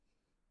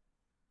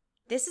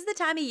this is the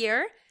time of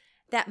year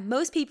that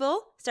most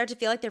people start to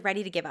feel like they're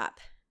ready to give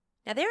up.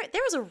 Now, there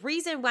is a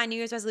reason why New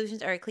Year's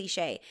resolutions are a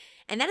cliche,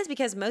 and that is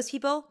because most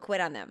people quit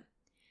on them.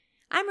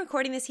 I'm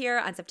recording this here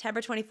on September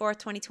 24th,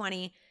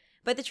 2020,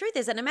 but the truth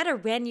is that no matter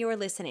when you're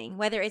listening,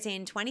 whether it's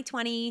in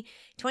 2020,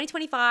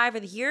 2025, or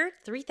the year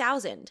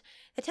 3000,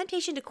 the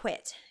temptation to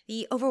quit,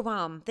 the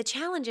overwhelm, the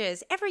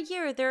challenges, every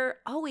year they're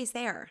always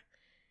there.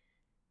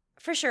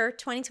 For sure,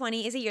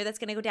 2020 is a year that's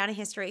going to go down in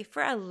history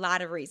for a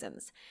lot of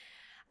reasons.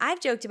 I've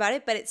joked about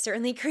it, but it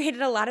certainly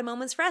created a lot of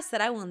moments for us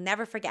that I will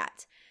never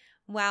forget.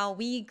 While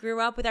we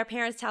grew up with our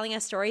parents telling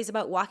us stories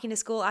about walking to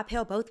school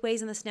uphill both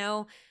ways in the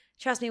snow,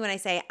 trust me when I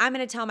say I'm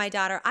going to tell my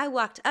daughter I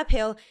walked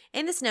uphill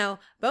in the snow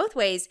both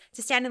ways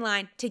to stand in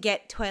line to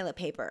get toilet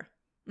paper.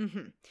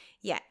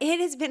 Yeah, it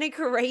has been a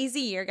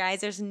crazy year,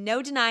 guys. There's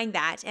no denying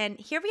that. And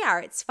here we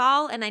are. It's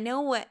fall, and I know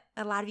what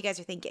a lot of you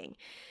guys are thinking.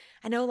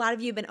 I know a lot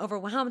of you have been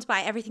overwhelmed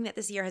by everything that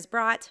this year has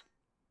brought.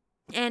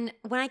 And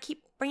when I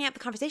keep bringing up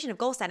the conversation of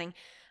goal setting,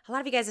 a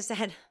lot of you guys have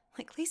said,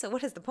 like, Lisa,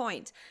 what is the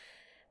point?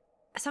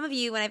 Some of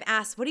you, when I've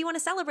asked, what do you want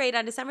to celebrate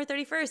on December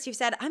 31st? You've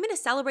said, I'm going to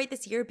celebrate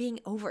this year being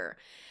over.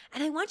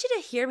 And I want you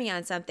to hear me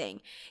on something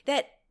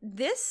that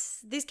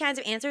these kinds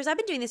of answers, I've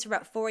been doing this for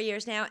about 4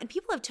 years now, and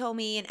people have told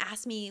me and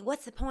asked me,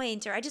 what's the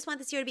point? Or I just want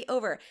this year to be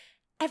over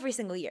every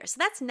single year. So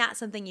that's not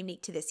something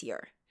unique to this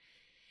year.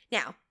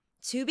 Now,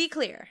 to be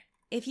clear,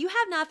 if you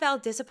have not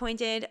felt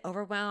disappointed,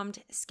 overwhelmed,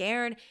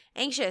 scared,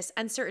 anxious,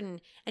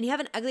 uncertain, and you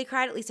haven't ugly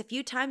cried at least a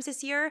few times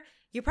this year,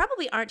 you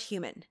probably aren't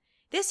human.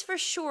 This for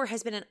sure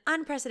has been an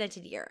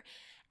unprecedented year.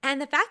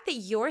 And the fact that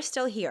you're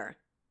still here,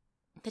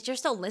 that you're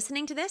still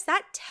listening to this,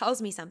 that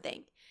tells me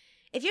something.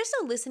 If you're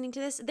still listening to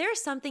this,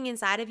 there's something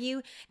inside of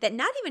you that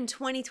not even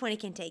 2020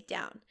 can take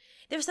down.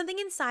 There's something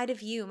inside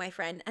of you, my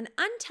friend, an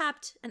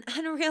untapped and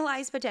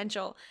unrealized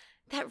potential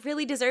that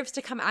really deserves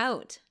to come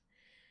out.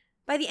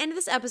 By the end of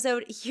this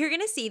episode, you're going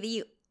to see that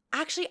you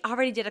actually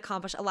already did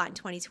accomplish a lot in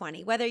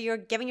 2020, whether you're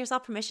giving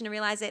yourself permission to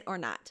realize it or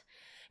not.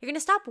 You're going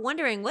to stop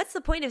wondering, what's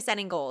the point of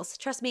setting goals?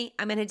 Trust me,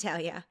 I'm going to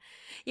tell you.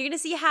 You're going to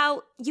see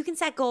how you can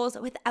set goals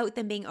without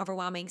them being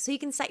overwhelming, so you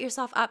can set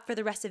yourself up for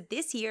the rest of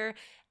this year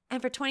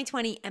and for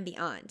 2020 and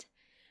beyond.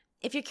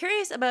 If you're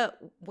curious about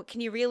what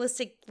can you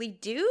realistically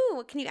do,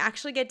 what can you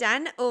actually get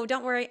done, oh,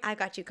 don't worry, I've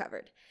got you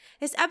covered.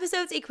 This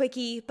episode's a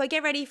quickie, but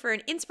get ready for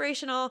an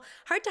inspirational,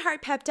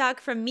 heart-to-heart pep talk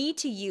from me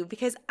to you,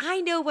 because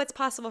I know what's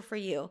possible for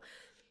you.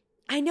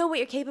 I know what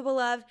you're capable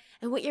of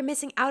and what you're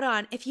missing out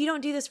on if you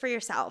don't do this for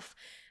yourself,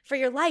 for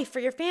your life, for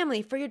your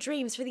family, for your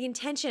dreams, for the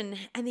intention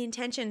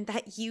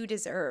that you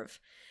deserve.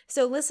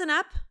 So listen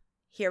up.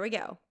 Here we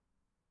go.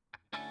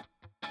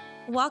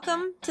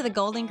 Welcome to the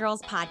Golden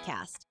Girls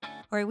Podcast,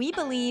 where we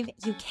believe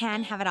you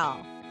can have it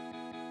all.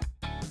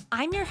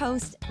 I'm your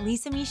host,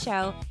 Lisa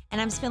Michaud, and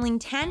I'm spilling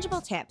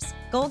tangible tips,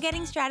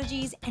 goal-getting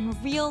strategies,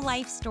 and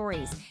real-life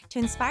stories to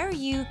inspire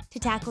you to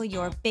tackle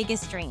your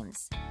biggest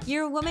dreams.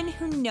 You're a woman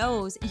who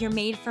knows you're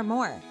made for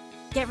more.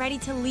 Get ready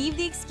to leave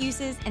the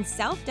excuses and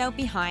self-doubt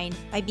behind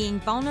by being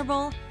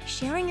vulnerable,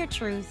 sharing your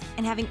truth,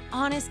 and having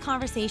honest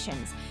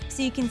conversations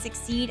so you can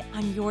succeed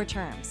on your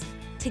terms.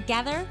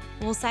 Together,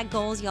 we'll set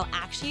goals you'll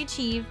actually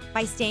achieve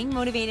by staying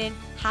motivated,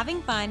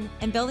 having fun,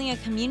 and building a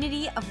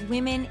community of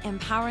women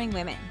empowering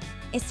women.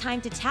 It's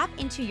time to tap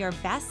into your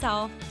best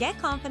self, get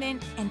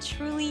confident, and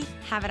truly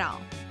have it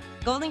all.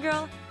 Golden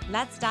Girl,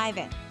 let's dive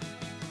in.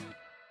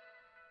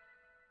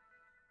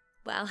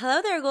 Well,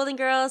 hello there, Golden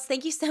Girls.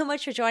 Thank you so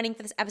much for joining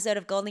for this episode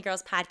of Golden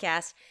Girls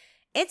Podcast.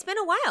 It's been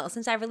a while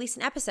since I released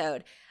an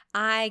episode.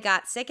 I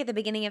got sick at the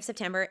beginning of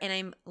September, and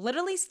I'm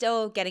literally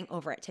still getting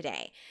over it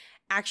today.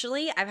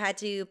 Actually, I've had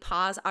to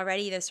pause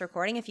already this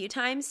recording a few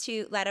times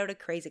to let out a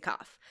crazy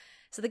cough.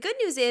 So the good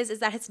news is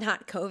that it's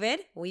not COVID.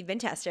 We've been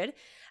tested.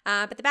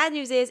 But the bad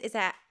news is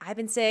that I've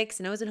been sick.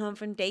 Sano's been home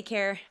from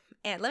daycare.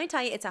 And let me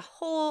tell you, it's a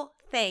whole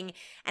thing.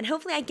 And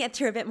hopefully I get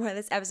through a bit more of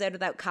this episode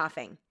without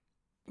coughing.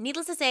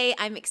 Needless to say,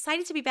 I'm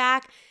excited to be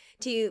back,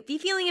 to be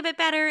feeling a bit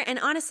better, and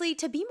honestly,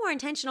 to be more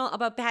intentional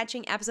about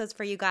batching episodes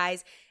for you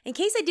guys in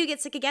case I do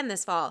get sick again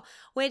this fall,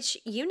 which,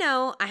 you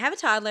know, I have a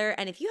toddler,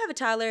 and if you have a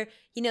toddler,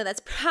 you know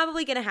that's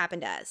probably going to happen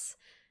to us.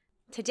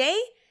 Today,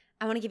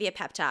 I want to give you a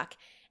pep talk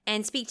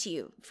and speak to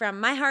you from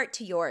my heart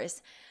to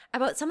yours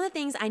about some of the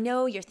things I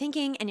know you're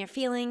thinking and you're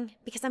feeling,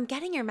 because I'm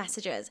getting your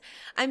messages.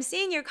 I'm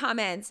seeing your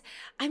comments.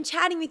 I'm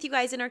chatting with you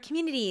guys in our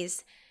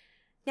communities.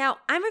 Now,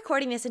 I'm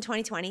recording this in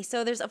 2020,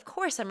 so there's of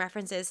course some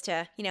references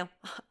to,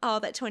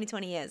 all that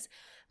 2020 is.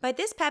 But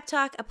this pep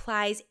talk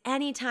applies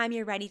anytime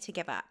you're ready to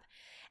give up.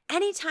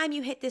 Anytime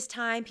you hit this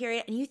time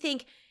period and you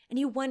think and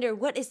you wonder,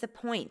 what is the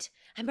point?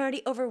 I'm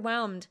already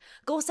overwhelmed.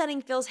 Goal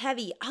setting feels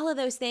heavy. All of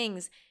those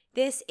things.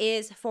 This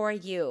is for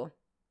you.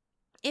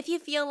 If you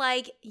feel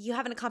like you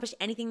haven't accomplished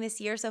anything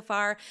this year so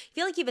far,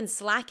 feel like you've been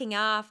slacking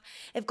off,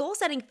 if goal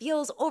setting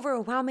feels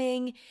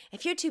overwhelming,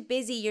 if you're too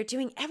busy, you're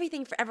doing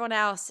everything for everyone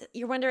else,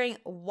 you're wondering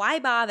why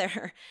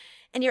bother,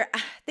 and you're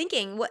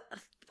thinking, what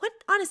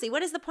honestly,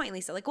 what is the point,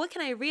 Lisa? Like, what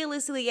can I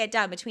realistically get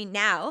done between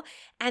now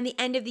and the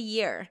end of the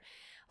year?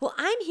 Well,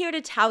 I'm here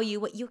to tell you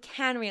what you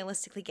can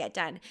realistically get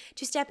done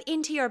to step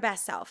into your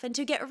best self and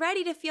to get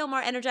ready to feel more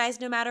energized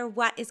no matter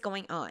what is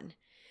going on.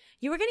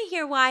 You are going to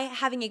hear why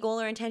having a goal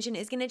or intention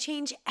is going to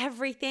change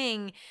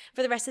everything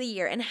for the rest of the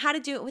year and how to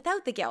do it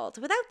without the guilt,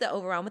 without the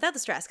overwhelm, without the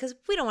stress, because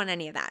we don't want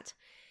any of that.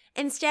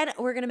 Instead,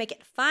 we're going to make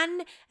it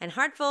fun and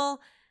heartful.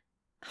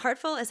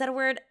 Heartful, is that a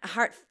word?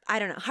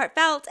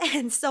 Heartfelt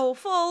and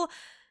soulful.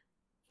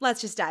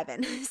 Let's just dive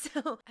in. So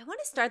I want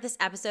to start this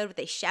episode with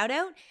a shout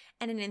out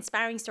and an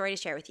inspiring story to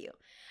share with you.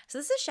 So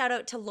this is a shout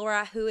out to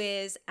Laura, who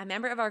is a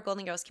member of our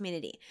Golden Girls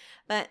community.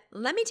 But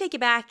let me take you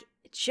back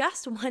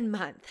just 1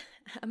 month.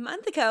 A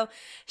month ago,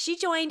 she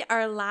joined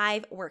our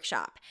live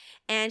workshop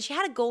and she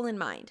had a goal in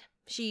mind.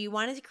 She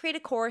wanted to create a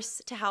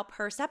course to help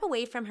her step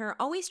away from her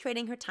always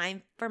trading her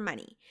time for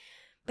money.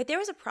 But there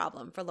was a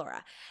problem for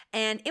Laura,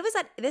 and it was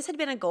that this had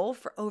been a goal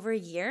for over a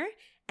year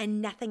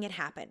and nothing had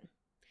happened.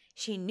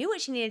 She knew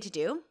what she needed to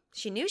do.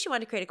 She knew she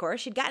wanted to create a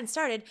course. She'd gotten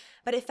started,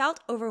 but it felt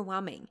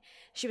overwhelming.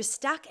 She was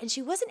stuck and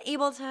she wasn't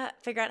able to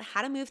figure out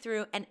how to move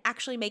through and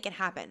actually make it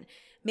happen.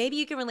 Maybe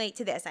you can relate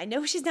to this. I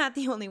know she's not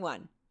the only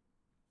one.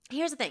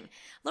 Here's the thing.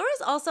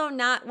 Laura's also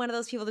not one of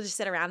those people to just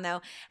sit around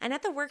though. And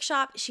at the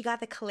workshop, she got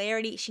the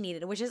clarity she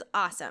needed, which is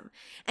awesome.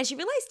 And she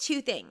realized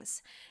two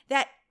things.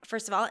 That,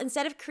 first of all,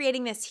 instead of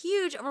creating this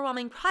huge,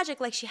 overwhelming project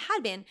like she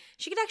had been,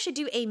 she could actually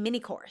do a mini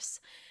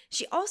course.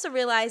 She also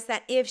realized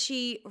that if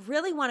she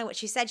really wanted what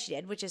she said she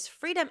did, which is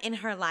freedom in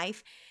her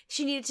life,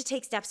 she needed to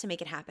take steps to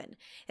make it happen.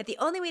 That the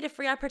only way to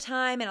free up her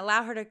time and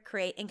allow her to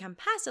create income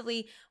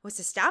passively was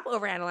to stop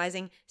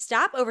overanalyzing,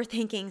 stop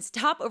overthinking,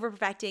 stop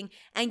overperfecting,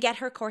 and get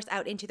her course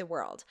out into the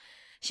world.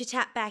 She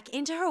tapped back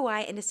into her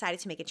why and decided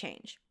to make a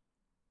change.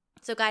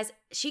 So guys,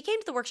 she came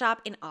to the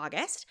workshop in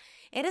August.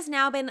 It has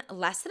now been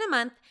less than a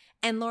month,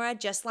 and Laura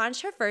just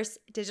launched her first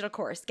digital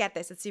course. Get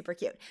this, it's super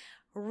cute.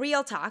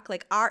 Reel Talk,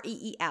 like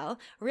REEL,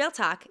 Reel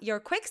Talk, your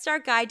quick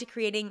start guide to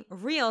creating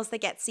reels that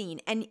get seen.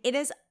 And it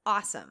is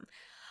awesome.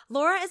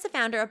 Laura is the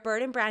founder of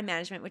Bird and Brand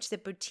Management, which is a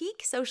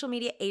boutique social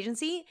media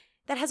agency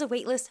that has a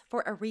waitlist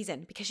for a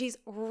reason because she's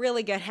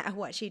really good at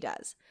what she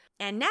does.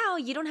 And now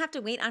you don't have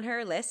to wait on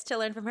her list to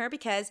learn from her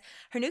because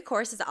her new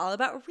course is all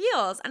about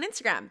reels on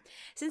Instagram.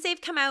 Since they've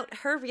come out,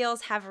 her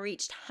reels have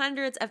reached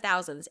hundreds of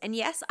thousands. And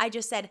yes, I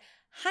just said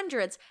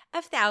hundreds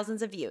of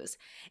thousands of views.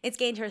 It's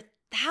gained her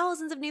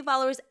thousands of new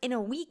followers in a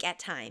week at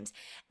times,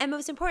 and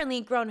most importantly,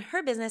 grown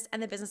her business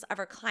and the business of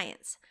her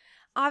clients.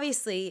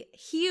 Obviously,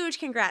 huge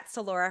congrats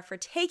to Laura for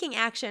taking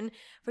action,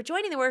 for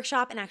joining the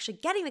workshop and actually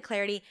getting the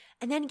clarity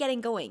and then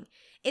getting going.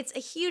 It's a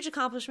huge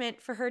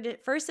accomplishment for her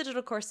first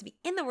digital course to be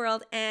in the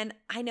world, and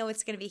I know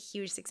it's going to be a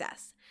huge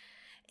success.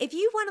 If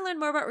you want to learn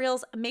more about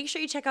Reels, make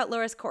sure you check out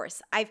Laura's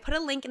course. I've put a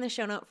link in the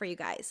show note for you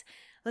guys.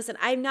 Listen,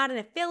 I'm not an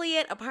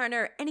affiliate, a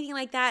partner, anything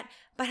like that,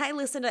 but I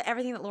listen to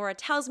everything that Laura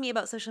tells me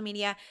about social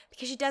media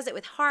because she does it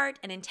with heart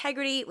and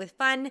integrity, with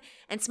fun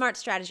and smart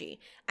strategy.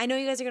 I know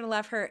you guys are going to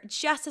love her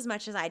just as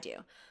much as I do.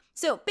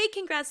 So big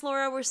congrats,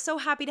 Laura. We're so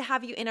happy to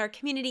have you in our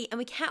community, and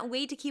we can't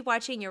wait to keep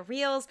watching your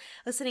reels,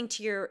 listening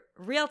to your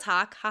Reel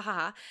Talk,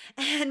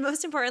 and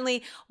most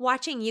importantly,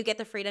 watching you get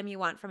the freedom you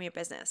want from your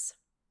business.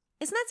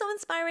 Isn't that so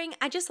inspiring?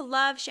 I just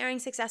love sharing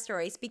success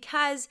stories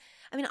because,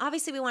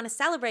 obviously we want to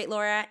celebrate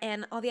Laura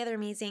and all the other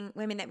amazing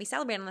women that we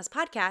celebrate on this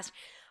podcast,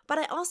 but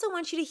I also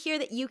want you to hear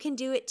that you can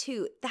do it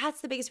too.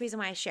 That's the biggest reason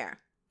why I share.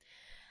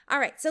 All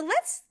right, so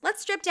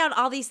let's strip down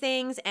all these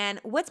things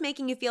and what's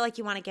making you feel like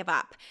you want to give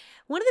up.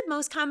 One of the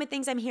most common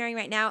things I'm hearing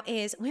right now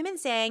is women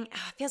saying,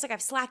 it feels like I've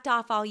slacked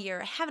off all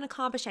year. I haven't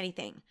accomplished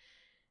anything.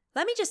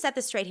 Let me just set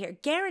this straight here.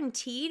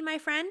 Guaranteed, my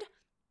friend,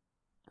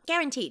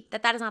 guaranteed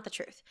that is not the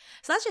truth.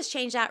 So let's just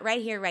change that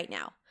right here, right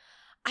now.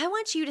 I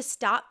want you to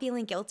stop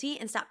feeling guilty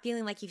and stop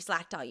feeling like you've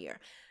slacked all year.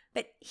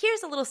 But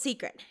here's a little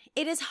secret.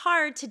 It is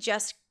hard to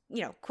just,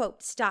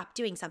 quote, stop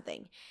doing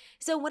something.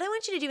 So what I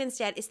want you to do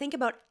instead is think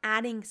about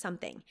adding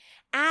something.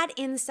 Add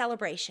in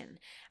celebration.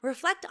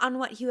 Reflect on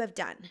what you have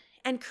done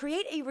and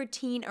create a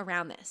routine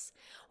around this.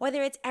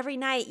 Whether it's every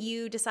night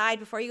you decide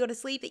before you go to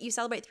sleep that you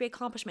celebrate 3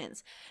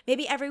 accomplishments.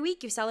 Maybe every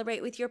week you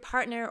celebrate with your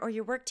partner or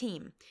your work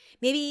team.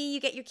 Maybe you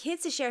get your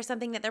kids to share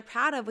something that they're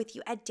proud of with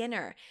you at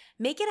dinner.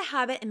 Make it a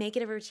habit and make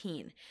it a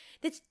routine.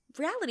 The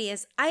reality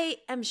is, I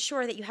am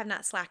sure that you have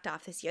not slacked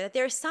off this year, that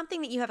there is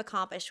something that you have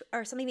accomplished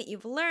or something that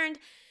you've learned.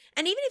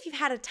 And even if you've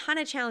had a ton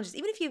of challenges,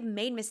 even if you've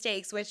made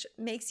mistakes, which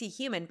makes you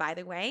human, by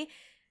the way,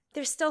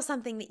 there's still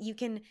something that you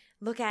can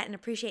look at and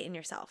appreciate in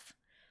yourself.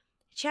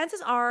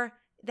 Chances are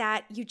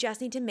that you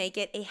just need to make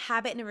it a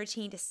habit and a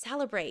routine to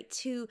celebrate,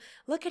 to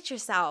look at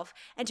yourself,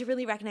 and to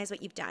really recognize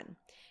what you've done.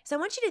 So I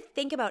want you to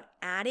think about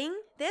adding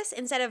this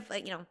instead of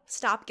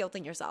stop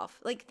guilting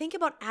yourself. Think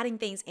about adding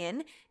things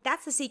in.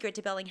 That's the secret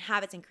to building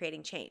habits and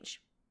creating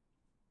change.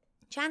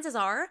 Chances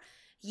are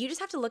you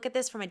just have to look at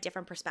this from a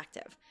different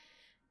perspective.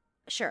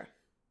 Sure,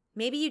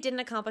 maybe you didn't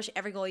accomplish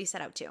every goal you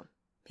set out to.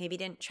 Maybe you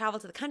didn't travel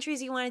to the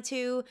countries you wanted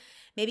to.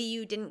 Maybe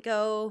you didn't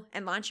go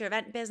and launch your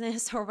event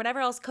business or whatever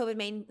else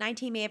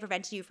COVID-19 may have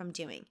prevented you from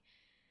doing.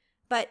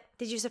 But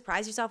did you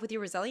surprise yourself with your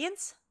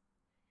resilience?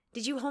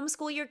 Did you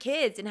homeschool your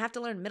kids and have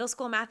to learn middle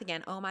school math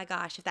again? Oh my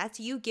gosh, if that's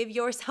you, give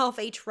yourself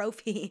a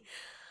trophy.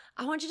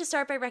 I want you to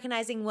start by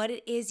recognizing what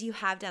it is you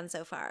have done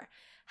so far,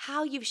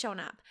 how you've shown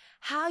up,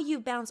 how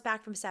you've bounced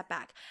back from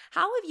setback,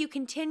 how have you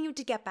continued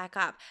to get back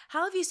up,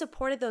 how have you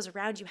supported those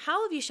around you,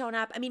 how have you shown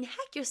up? I mean,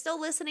 heck, you're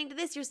still listening to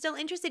this, you're still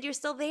interested, you're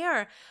still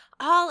there.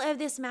 All of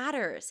this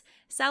matters.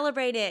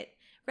 Celebrate it,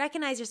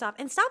 recognize yourself,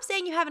 and stop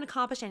saying you haven't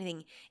accomplished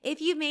anything.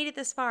 If you've made it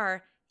this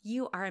far,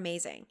 you are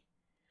amazing.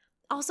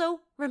 Also,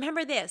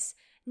 remember this,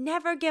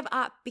 never give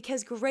up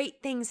because great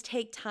things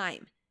take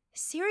time.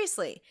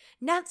 Seriously,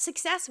 not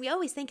success. We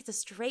always think it's a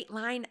straight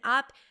line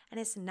up, and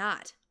it's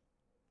not.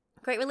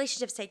 Great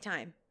relationships take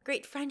time.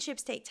 Great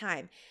friendships take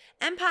time.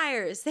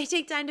 Empires, they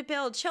take time to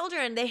build.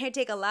 Children, they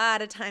take a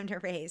lot of time to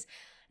raise.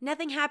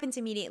 Nothing happens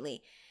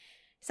immediately.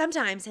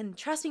 Sometimes, and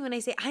trust me when I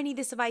say I need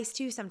this advice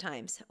too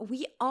sometimes,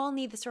 we all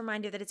need this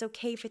reminder that it's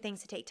okay for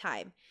things to take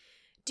time.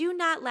 Do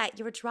not let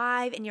your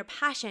drive and your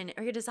passion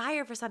or your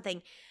desire for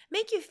something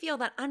make you feel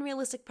that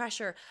unrealistic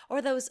pressure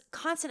or those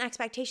constant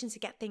expectations to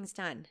get things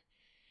done.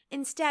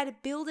 Instead,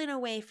 build in a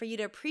way for you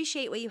to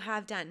appreciate what you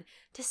have done,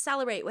 to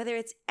celebrate, whether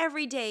it's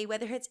every day,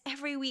 whether it's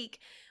every week,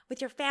 with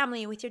your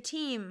family, with your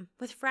team,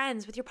 with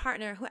friends, with your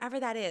partner, whoever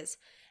that is,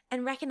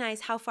 and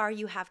recognize how far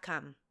you have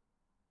come.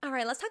 All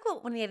right, let's talk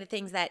about one of the other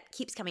things that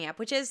keeps coming up,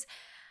 which is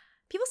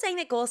people saying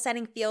that goal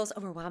setting feels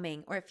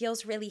overwhelming or it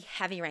feels really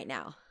heavy right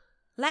now.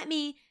 Let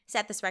me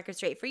set this record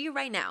straight for you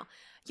right now.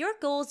 Your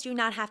goals do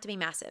not have to be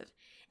massive.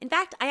 In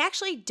fact, I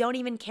actually don't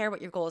even care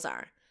what your goals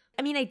are.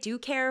 I mean, I do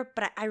care,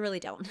 but I really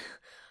don't.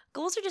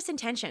 Goals are just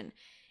intention.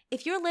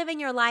 If you're living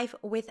your life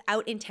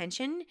without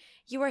intention,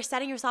 you are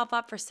setting yourself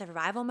up for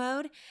survival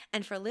mode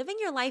and for living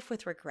your life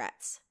with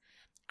regrets.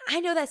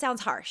 I know that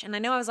sounds harsh, and I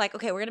know I was like,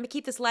 okay, we're going to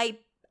keep this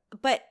light,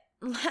 but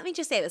let me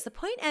just say this. The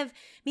point of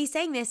me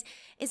saying this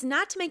is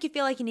not to make you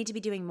feel like you need to be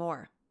doing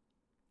more.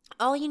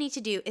 All you need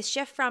to do is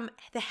shift from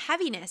the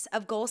heaviness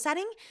of goal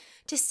setting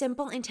to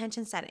simple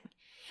intention setting.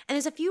 And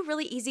there's a few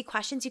really easy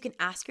questions you can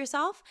ask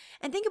yourself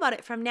and think about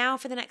it from now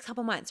for the next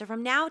couple months or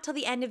from now till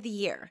the end of the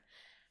year.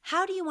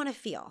 How do you want to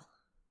feel?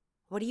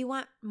 What do you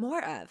want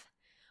more of?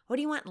 What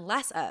do you want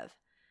less of?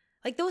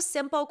 Like those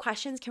simple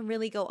questions can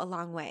really go a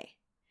long way.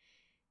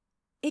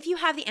 If you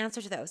have the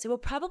answer to those, it will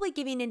probably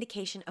give you an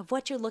indication of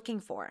what you're looking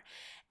for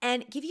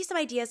and give you some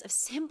ideas of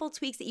simple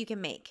tweaks that you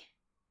can make.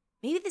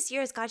 Maybe this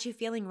year has got you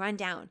feeling run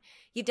down.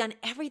 You've done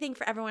everything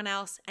for everyone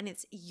else, and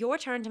it's your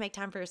turn to make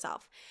time for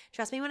yourself.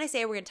 Trust me when I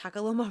say we're going to talk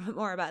a little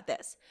more about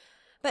this.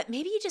 But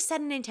maybe you just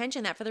set an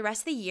intention that for the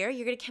rest of the year,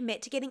 you're going to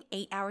commit to getting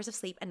 8 hours of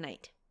sleep a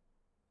night.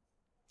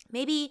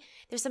 Maybe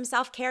there's some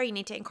self-care you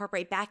need to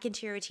incorporate back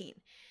into your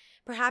routine.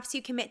 Perhaps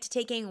you commit to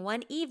taking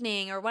one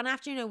evening or one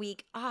afternoon a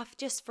week off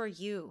just for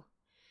you.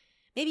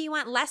 Maybe you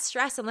want less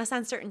stress and less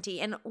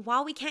uncertainty. And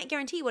while we can't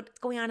guarantee what's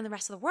going on in the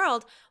rest of the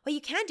world, what you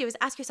can do is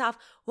ask yourself,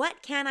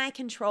 what can I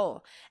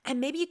control?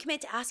 And maybe you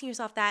commit to asking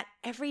yourself that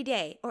every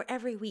day or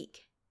every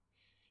week.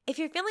 If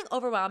you're feeling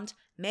overwhelmed,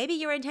 maybe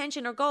your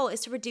intention or goal is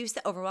to reduce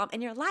the overwhelm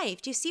in your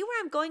life. Do you see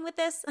where I'm going with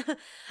this?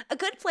 A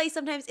good place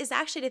sometimes is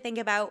actually to think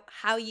about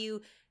how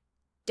you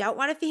don't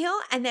want to feel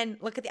and then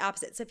look at the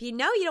opposite. So if you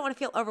know you don't want to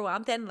feel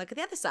overwhelmed, then look at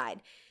the other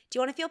side. Do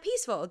you want to feel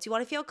peaceful? Do you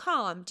want to feel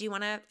calm? Do you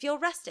want to feel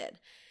rested?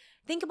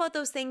 Think about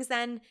those things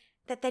then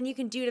that then you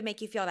can do to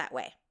make you feel that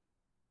way.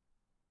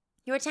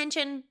 Your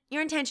intention,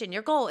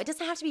 your goal, it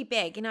doesn't have to be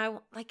big.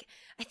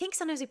 I think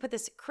sometimes we put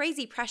this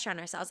crazy pressure on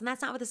ourselves, and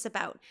that's not what this is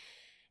about.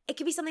 It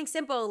could be something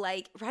simple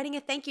like writing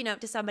a thank you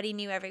note to somebody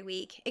new every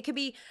week. It could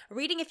be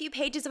reading a few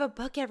pages of a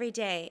book every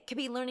day. It could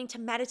be learning to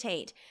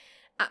meditate.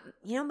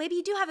 Maybe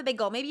you do have a big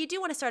goal. Maybe you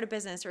do want to start a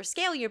business or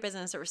scale your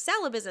business or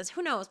sell a business.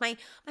 Who knows? My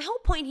whole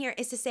point here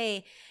is to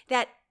say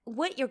that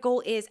what your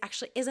goal is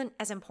actually isn't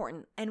as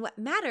important. And what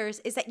matters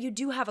is that you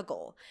do have a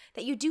goal,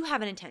 that you do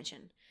have an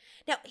intention.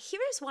 Now,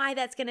 here's why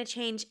that's going to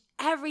change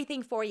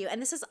everything for you.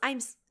 And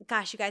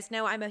you guys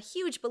know I'm a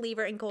huge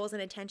believer in goals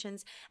and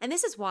intentions. And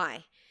this is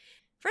why.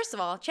 First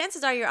of all,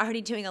 chances are you're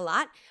already doing a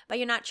lot, but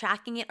you're not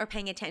tracking it or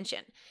paying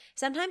attention.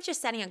 Sometimes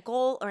just setting a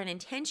goal or an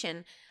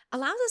intention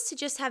allows us to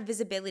just have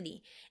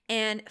visibility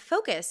and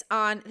focus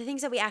on the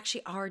things that we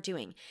actually are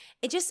doing.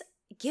 It just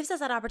gives us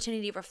that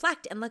opportunity to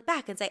reflect and look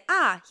back and say,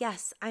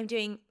 yes, I'm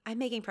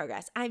making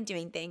progress. I'm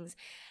doing things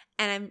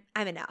and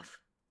I'm enough.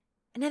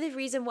 Another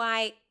reason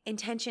why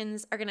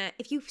intentions are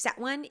if you set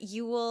one,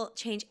 you will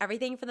change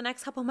everything for the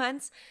next couple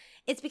months.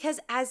 It's because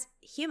as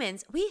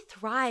humans, we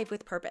thrive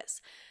with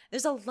purpose.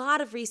 There's a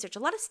lot of research, a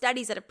lot of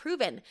studies that have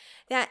proven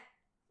that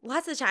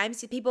lots of the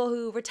times people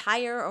who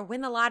retire or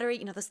win the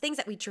lottery, those things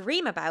that we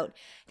dream about,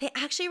 they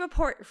actually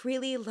report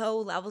really low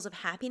levels of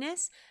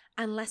happiness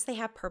unless they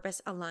have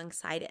purpose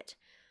alongside it.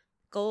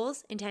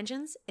 Goals,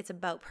 intentions, it's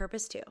about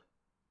purpose too.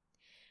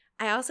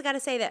 I also got to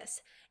say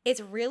this.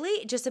 It's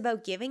really just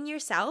about giving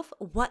yourself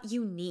what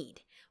you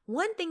need.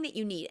 One thing that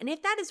you need. And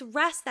if that is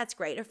rest, that's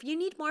great. Or if you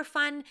need more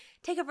fun,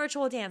 take a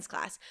virtual dance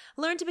class.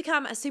 Learn to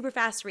become a super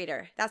fast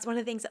reader. That's one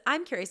of the things that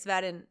I'm curious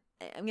about and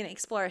I'm going to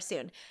explore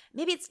soon.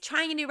 Maybe it's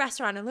trying a new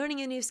restaurant or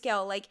learning a new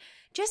skill.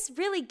 Just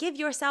really give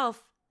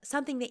yourself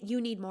something that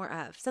you need more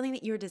of, something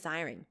that you're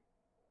desiring.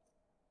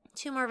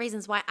 2 more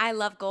reasons why I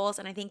love goals,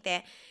 and I think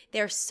that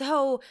they're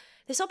so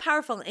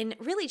powerful in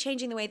really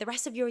changing the way the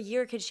rest of your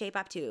year could shape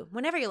up to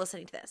whenever you're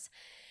listening to this.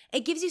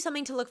 It gives you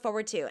something to look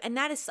forward to, and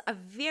that is a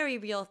very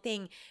real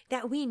thing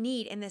that we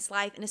need in this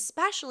life, and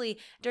especially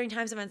during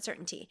times of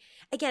uncertainty.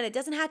 Again, it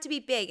doesn't have to be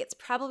big. It's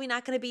probably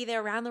not going to be the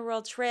around the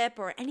world trip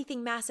or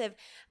anything massive,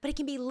 but it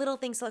can be little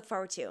things to look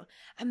forward to.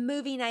 A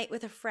movie night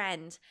with a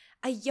friend,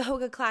 a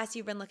yoga class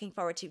you've been looking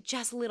forward to,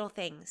 just little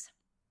things.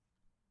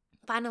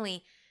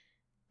 Finally,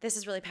 this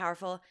is really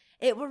powerful.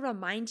 It will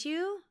remind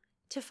you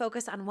to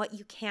focus on what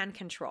you can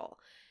control.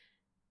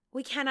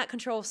 We cannot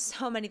control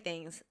so many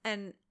things.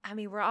 And I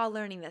mean, we're all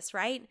learning this,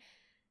 right?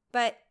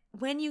 But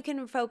when you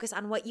can focus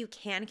on what you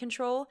can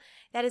control,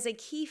 that is a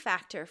key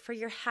factor for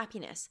your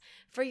happiness,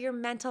 for your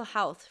mental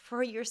health,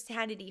 for your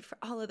sanity, for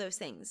all of those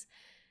things.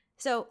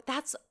 So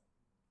that's,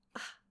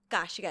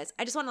 gosh, you guys,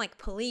 I just want to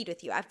plead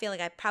with you. I feel like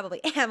I probably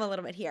am a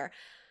little bit here.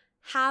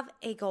 Have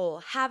a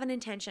goal, have an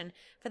intention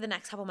for the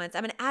next couple months.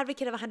 I'm an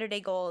advocate of 100-day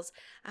goals,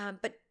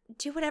 but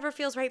do whatever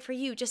feels right for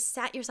you. Just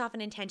set yourself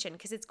an intention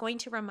because it's going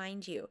to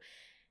remind you.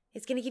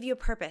 It's going to give you a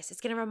purpose.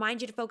 It's going to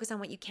remind you to focus on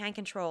what you can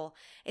control.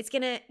 It's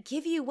going to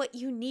give you what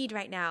you need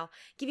right now,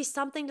 give you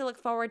something to look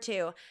forward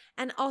to,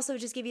 and also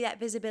just give you that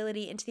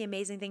visibility into the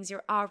amazing things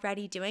you're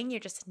already doing.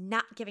 You're just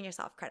not giving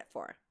yourself credit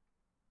for.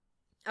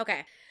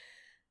 Okay,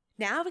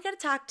 now we got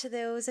to talk to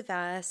those of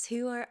us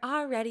who are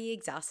already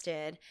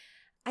exhausted.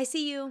 I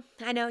see you.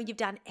 I know you've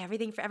done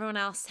everything for everyone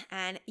else,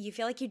 and you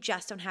feel like you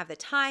just don't have the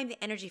time,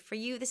 the energy for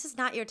you. This is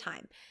not your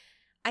time.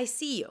 I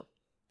see you.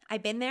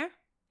 I've been there.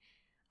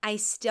 I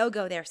still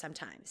go there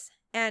sometimes.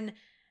 And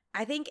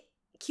I think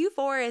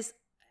Q4 is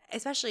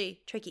especially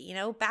tricky,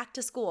 back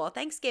to school,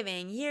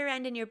 Thanksgiving, year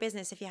end in your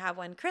business if you have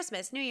one,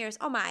 Christmas, New Year's,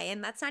 oh my,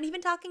 and that's not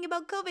even talking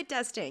about COVID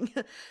testing.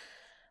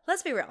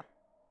 Let's be real.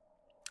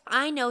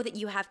 I know that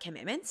you have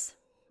commitments.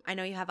 I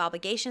know you have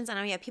obligations. I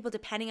know you have people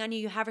depending on you.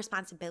 You have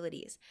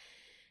responsibilities.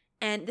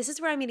 And this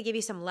is where I'm going to give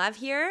you some love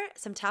here,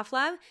 some tough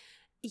love.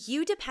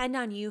 You depend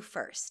on you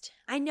first.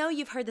 I know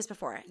you've heard this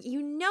before.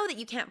 You know that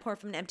you can't pour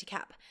from an empty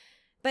cup.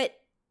 But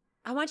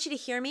I want you to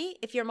hear me.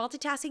 If you're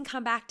multitasking,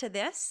 come back to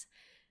this.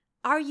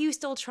 Are you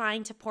still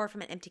trying to pour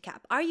from an empty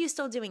cup? Are you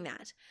still doing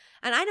that?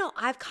 And I know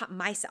I've caught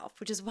myself,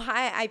 which is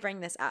why I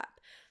bring this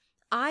up.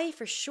 I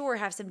for sure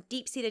have some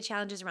deep-seated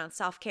challenges around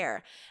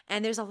self-care.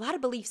 And there's a lot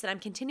of beliefs that I'm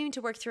continuing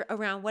to work through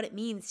around what it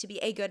means to be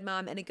a good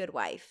mom and a good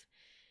wife.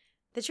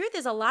 The truth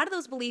is, a lot of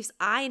those beliefs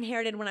I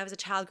inherited when I was a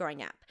child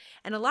growing up.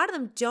 And a lot of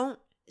them don't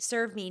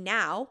serve me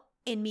now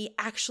in me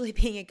actually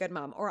being a good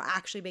mom or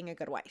actually being a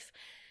good wife.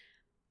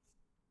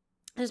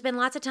 There's been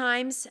lots of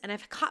times, and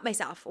I've caught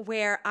myself,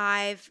 where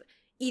I've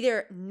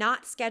either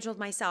not scheduled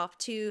myself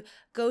to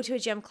go to a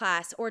gym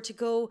class or to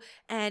go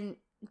and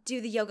do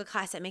the yoga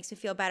class that makes me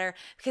feel better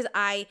because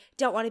I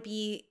don't want to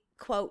be,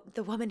 quote,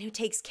 the woman who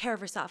takes care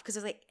of herself, because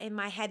it's in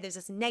my head, there's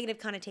this negative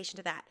connotation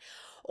to that.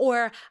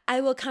 Or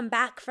I will come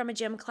back from a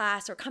gym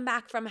class or come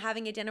back from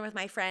having a dinner with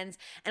my friends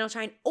and I'll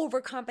try and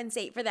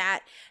overcompensate for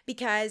that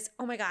because,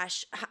 oh my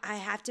gosh, I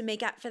have to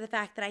make up for the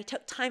fact that I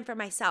took time for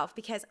myself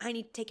because I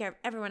need to take care of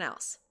everyone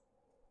else.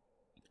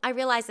 I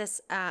realized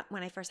this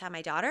when I first had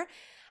my daughter.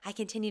 I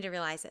continue to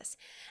realize this.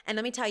 And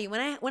let me tell you,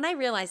 when I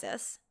realized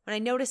this, when I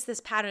noticed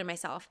this pattern in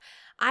myself,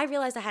 I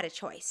realized I had a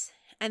choice.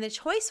 And the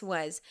choice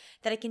was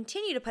that I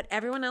continue to put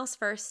everyone else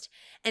first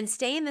and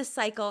stay in this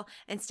cycle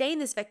and stay in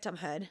this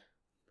victimhood,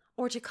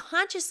 or to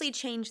consciously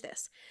change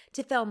this,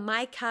 to fill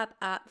my cup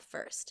up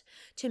first,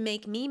 to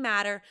make me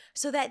matter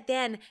so that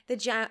then the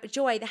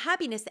joy, the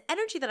happiness, the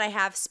energy that I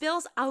have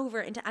spills over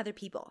into other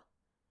people.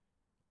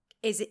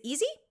 Is it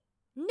easy?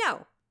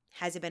 No.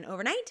 Has it been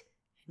overnight?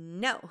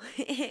 No.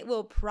 It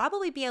will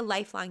probably be a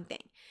lifelong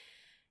thing.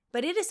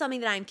 But it is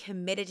something that I'm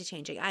committed to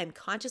changing. I am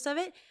conscious of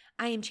it.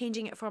 I am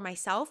changing it for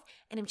myself,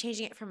 and I'm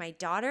changing it for my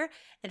daughter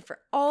and for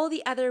all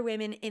the other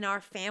women in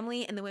our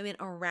family and the women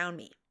around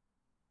me.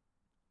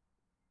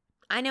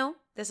 I know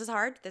this is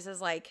hard. This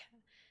is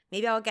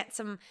maybe I'll get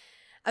some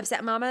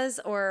upset mamas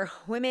or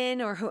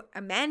women or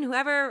men,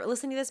 whoever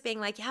listening to this being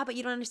like, yeah, but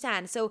you don't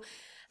understand. So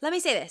let me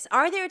say this.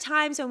 Are there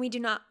times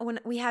when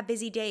we have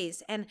busy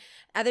days and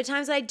other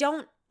times that I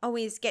don't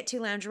always get to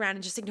lounge around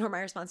and just ignore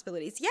my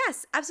responsibilities?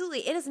 Yes,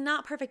 absolutely. It is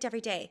not perfect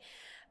every day,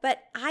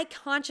 but I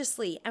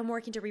consciously am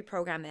working to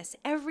reprogram this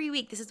every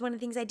week. This is one of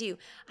the things I do.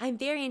 I'm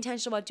very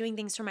intentional about doing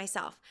things for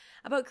myself,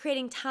 about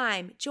creating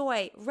time,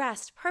 joy,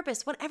 rest,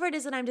 purpose, whatever it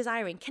is that I'm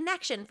desiring,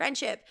 connection,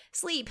 friendship,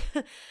 sleep,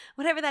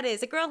 whatever that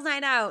is, a girl's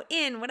night out,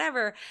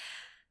 whatever.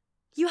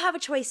 You have a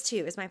choice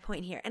too, is my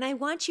point here. And I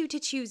want you to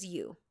choose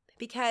you,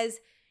 because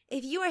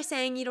if you are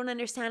saying you don't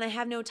understand, I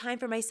have no time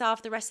for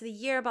myself the rest of the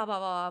year, blah, blah,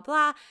 blah,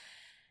 blah, blah.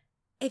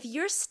 If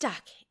you're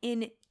stuck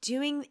in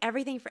doing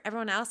everything for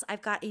everyone else,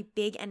 I've got a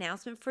big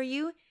announcement for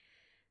you.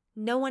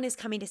 No one is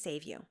coming to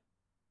save you.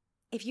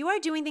 If you are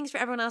doing things for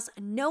everyone else,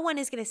 no one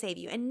is going to save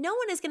you. And no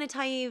one is going to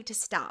tell you to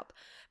stop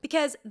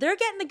because they're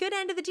getting the good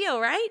end of the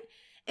deal, right?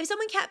 If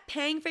someone kept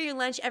paying for your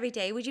lunch every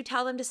day, would you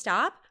tell them to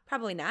stop?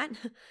 Probably not.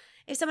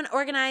 If someone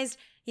organized,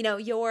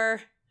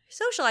 your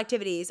social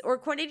activities or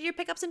coordinated your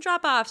pickups and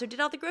drop-offs or did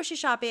all the grocery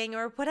shopping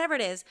or whatever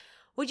it is,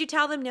 would you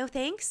tell them no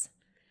thanks?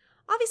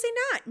 Obviously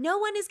not. No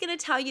one is going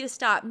to tell you to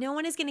stop. No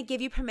one is going to give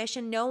you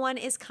permission. No one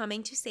is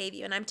coming to save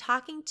you. And I'm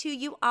talking to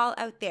you all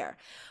out there,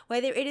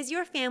 whether it is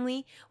your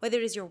family, whether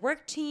it is your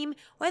work team,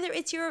 whether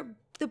it's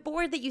the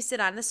board that you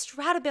sit on, the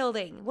strata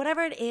building,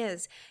 whatever it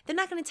is, they're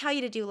not going to tell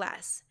you to do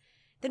less.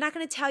 They're not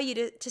going to tell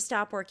you to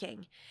stop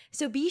working.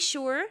 So be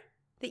sure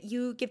that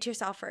you give to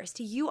yourself first.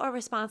 You are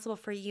responsible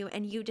for you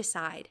and you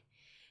decide.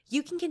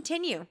 You can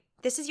continue.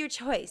 This is your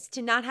choice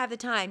to not have the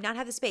time, not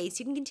have the space.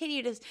 You can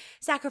continue to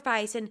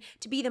sacrifice and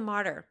to be the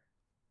martyr.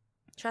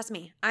 Trust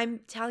me,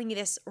 I'm telling you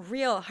this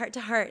real heart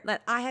to heart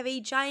that I have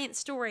a giant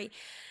story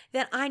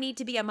that I need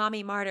to be a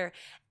mommy martyr.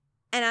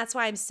 And that's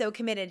why I'm so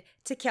committed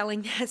to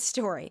killing that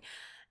story.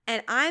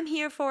 And I'm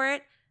here for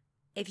it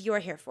if you're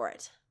here for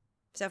it.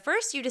 So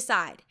first you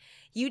decide.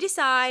 You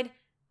decide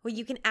what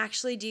you can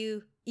actually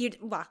do. You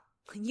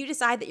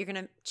decide that you're going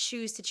to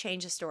choose to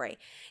change the story.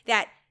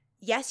 That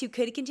yes, you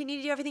could continue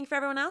to do everything for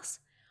everyone else,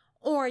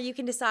 or you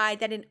can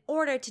decide that in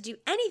order to do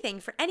anything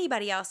for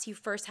anybody else, you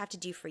first have to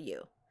do for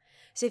you.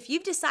 So if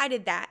you've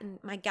decided that, and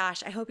my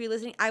gosh, I hope you're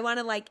listening. I want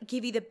to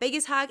give you the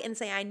biggest hug and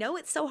say, I know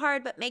it's so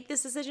hard, but make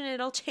this decision and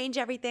it'll change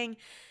everything.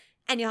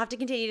 And you'll have to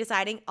continue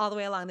deciding all the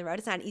way along the road.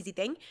 It's not an easy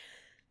thing.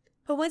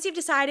 But once you've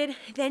decided,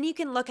 then you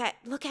can look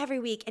every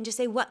week and just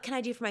say, what can I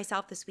do for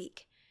myself this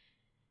week?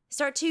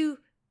 Start to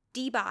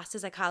deboss,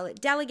 as I call it,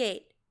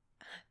 delegate,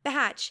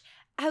 batch,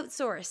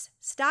 outsource,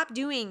 stop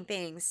doing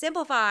things,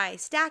 simplify,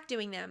 stack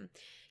doing them.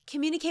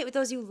 Communicate with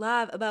those you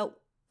love about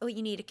what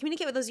you need.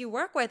 Communicate with those you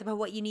work with about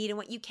what you need and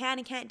what you can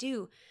and can't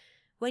do.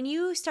 When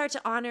you start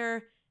to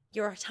honor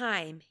your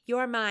time,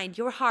 your mind,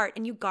 your heart,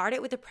 and you guard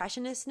it with the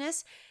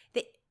preciousness,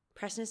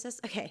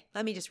 okay,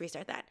 let me just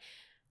restart that.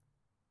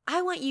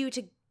 I want you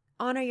to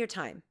honor your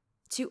time,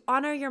 to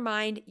honor your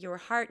mind, your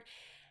heart,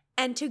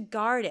 and to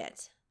guard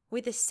it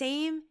with the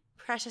same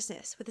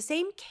preciousness, with the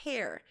same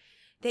care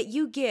that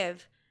you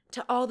give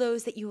to all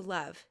those that you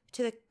love,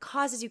 to the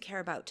causes you care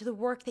about, to the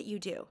work that you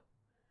do.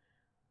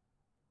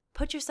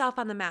 Put yourself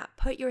on the map.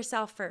 Put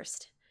yourself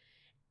first.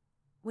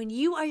 When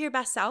you are your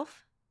best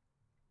self,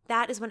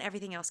 that is when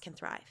everything else can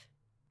thrive.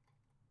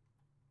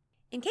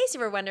 In case you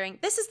were wondering,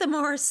 this is the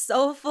more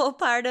soulful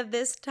part of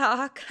this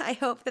talk. I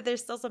hope that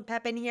there's still some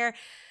pep in here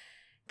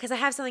because I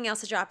have something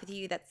else to drop with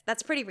you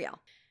that's pretty real.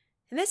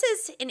 And this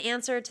is in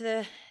answer to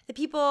the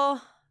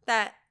people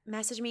that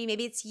message me.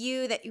 Maybe it's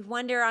you that you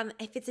wonder on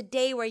if it's a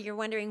day where you're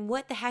wondering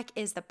what the heck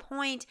is the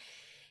point.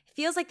 It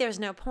feels like there's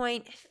no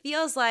point. It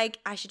feels like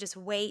I should just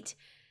wait.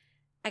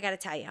 I gotta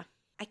tell you,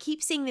 I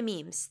keep seeing the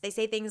memes. They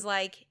say things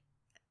like,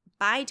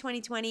 bye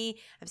 2020,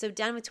 I'm so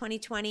done with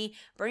 2020,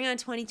 bring on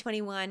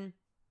 2021.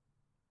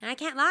 And I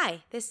can't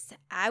lie,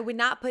 I would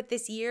not put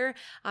this year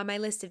on my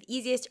list of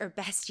easiest or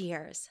best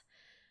years.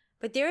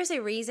 But there is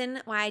a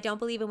reason why I don't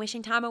believe in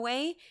wishing time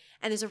away,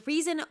 and there's a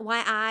reason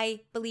why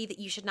I believe that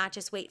you should not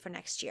just wait for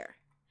next year.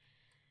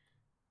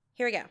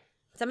 Here we go.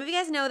 Some of you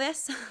guys know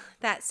this,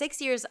 that 6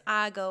 years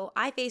ago,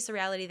 I faced the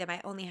reality that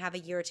I only have a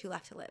year or two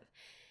left to live.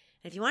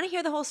 And if you want to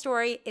hear the whole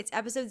story, it's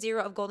episode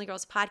 0 of Golden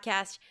Girls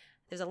Podcast.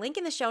 There's a link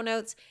in the show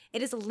notes.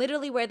 It is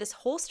literally where this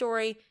whole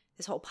story,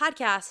 this whole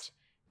podcast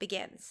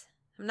begins.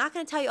 I'm not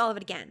going to tell you all of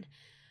it again,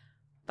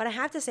 but I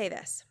have to say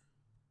this.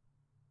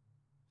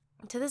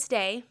 To this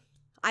day,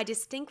 I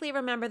distinctly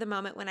remember the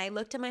moment when I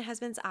looked in my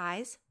husband's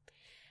eyes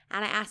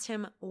and I asked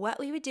him what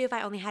we would do if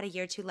I only had a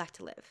year or two left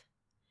to live.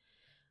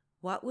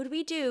 What would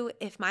we do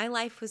if my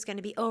life was going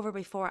to be over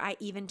before I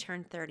even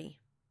turned 30?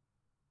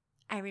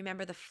 I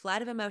remember the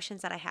flood of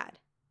emotions that I had.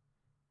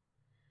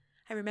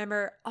 I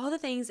remember all the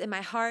things in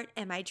my heart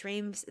and my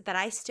dreams that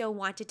I still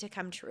wanted to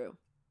come true.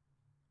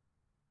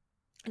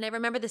 And I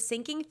remember the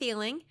sinking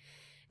feeling,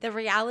 the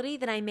reality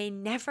that I may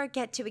never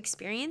get to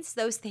experience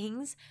those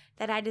things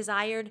that I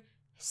desired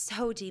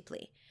so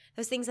deeply.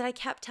 Those things that I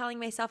kept telling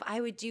myself I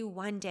would do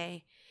one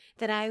day,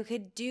 that I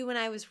could do when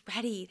I was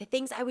ready, the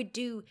things I would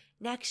do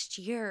next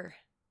year.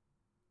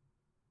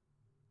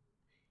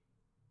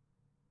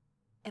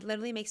 It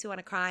literally makes me want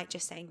to cry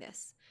just saying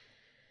this.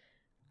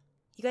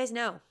 You guys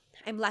know,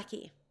 I'm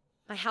lucky.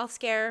 My health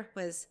scare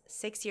was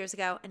 6 years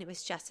ago, and it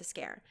was just a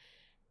scare.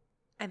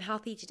 I'm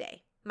healthy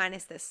today,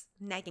 minus this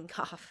nagging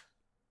cough.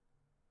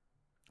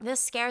 This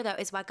scare, though,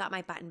 is what got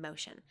my butt in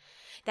motion.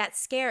 That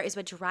scare is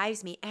what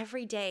drives me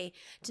every day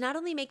to not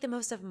only make the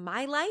most of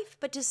my life,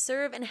 but to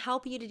serve and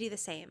help you to do the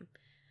same.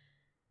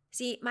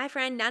 See, my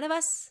friend, none of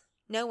us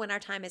know when our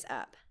time is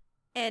up.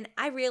 And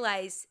I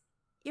realize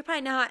you're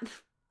probably not,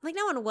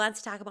 no one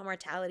wants to talk about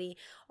mortality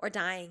or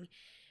dying.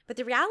 But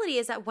the reality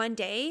is that one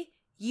day,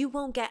 you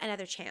won't get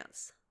another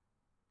chance.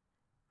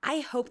 I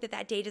hope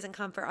that day doesn't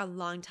come for a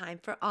long time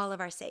for all of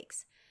our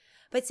sakes.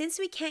 But since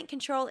we can't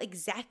control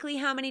exactly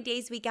how many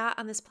days we got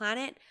on this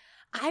planet,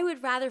 I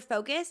would rather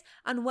focus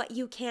on what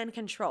you can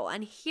control.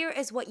 And here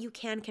is what you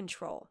can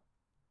control.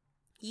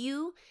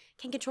 You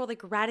can control the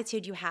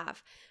gratitude you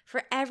have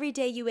for every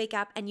day you wake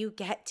up and you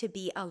get to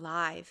be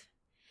alive.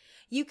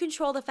 You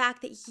control the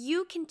fact that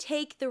you can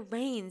take the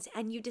reins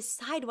and you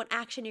decide what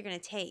action you're going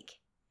to take.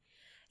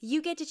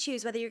 You get to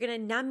choose whether you're going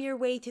to numb your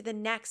way through the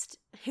next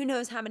who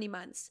knows how many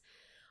months.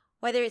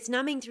 Whether it's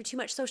numbing through too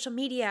much social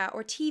media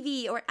or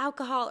TV or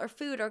alcohol or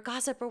food or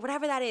gossip or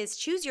whatever that is,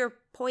 choose your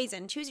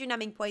poison, choose your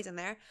numbing poison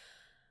there.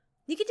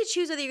 You get to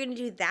choose whether you're going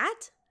to do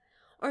that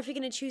or if you're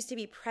going to choose to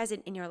be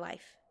present in your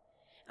life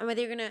and whether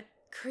you're going to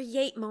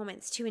create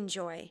moments to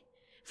enjoy,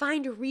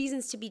 find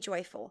reasons to be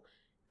joyful,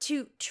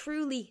 to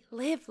truly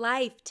live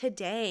life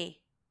today.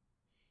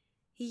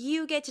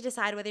 You get to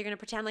decide whether you're going to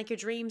pretend like your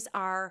dreams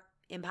are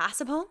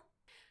impossible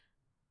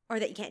or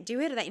that you can't do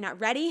it or that you're not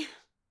ready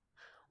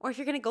or if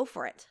you're going to go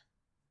for it.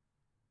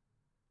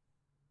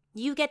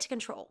 You get to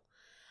control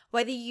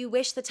whether you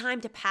wish the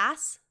time to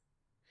pass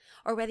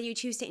or whether you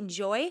choose to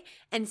enjoy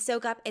and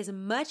soak up as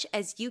much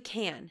as you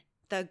can.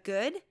 The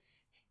good,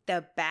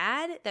 the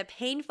bad, the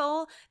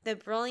painful, the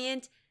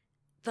brilliant,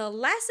 the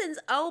lessons.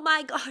 Oh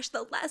my gosh,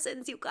 the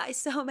lessons, you guys,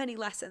 so many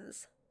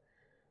lessons.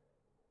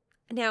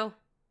 Now,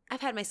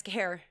 I've had my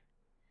scare.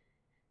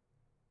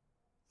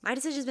 My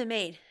decision's been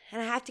made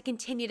and I have to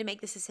continue to make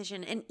this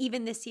decision. And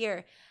even this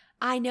year,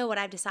 I know what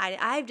I've decided.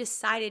 I've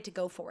decided to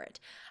go for it.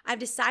 I've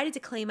decided to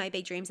claim my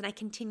big dreams and I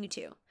continue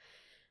to.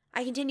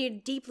 I continue to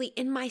deeply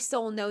in my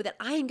soul know that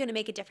I am going to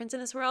make a difference in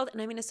this world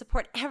and I'm going to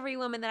support every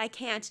woman that I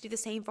can to do the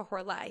same for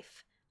her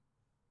life.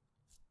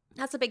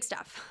 That's the big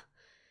stuff.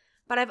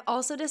 But I've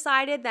also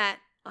decided that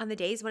on the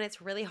days when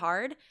it's really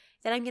hard,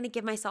 that I'm going to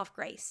give myself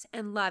grace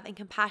and love and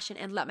compassion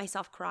and let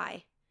myself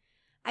cry.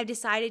 I've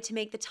decided to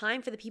make the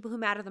time for the people who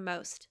matter the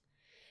most.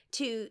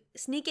 To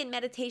sneak in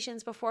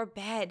meditations before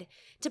bed,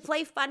 to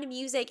play fun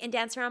music and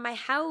dance around my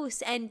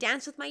house and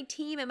dance with my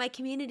team and my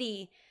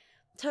community,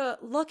 to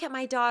look at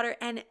my daughter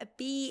and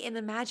be in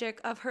the magic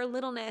of her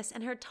littleness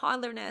and her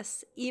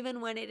toddlerness,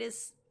 even when it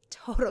is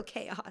total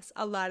chaos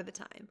a lot of the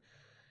time.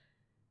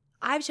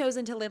 I've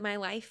chosen to live my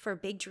life for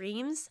big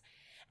dreams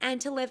and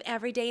to live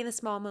every day in the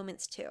small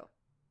moments too.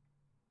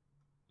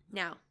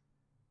 Now,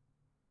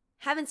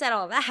 having said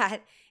all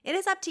that, it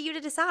is up to you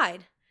to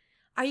decide.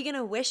 Are you going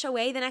to wish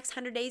away the next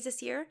 100 days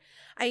this year?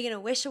 Are you going to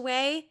wish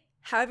away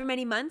however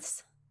many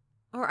months?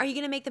 Or are you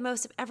going to make the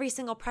most of every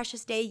single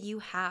precious day you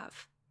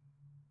have?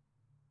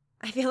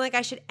 I feel like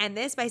I should end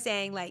this by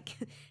saying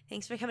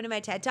thanks for coming to my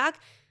TED Talk,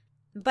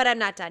 but I'm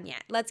not done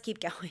yet. Let's keep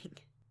going.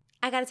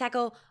 I got to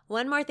tackle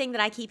one more thing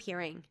that I keep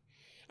hearing.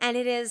 And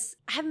it is,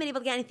 I haven't been able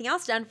to get anything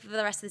else done for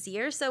the rest of this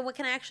year. So what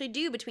can I actually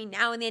do between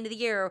now and the end of the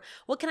year? Or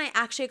what can I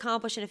actually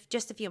accomplish in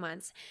just a few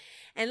months?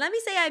 And let me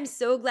say, I'm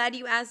so glad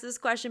you asked this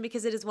question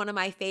because it is one of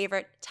my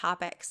favorite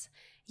topics.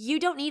 You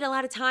don't need a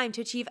lot of time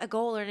to achieve a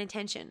goal or an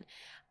intention.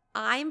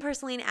 I'm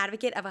personally an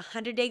advocate of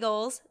 100-day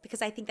goals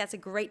because I think that's a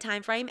great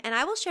time frame. And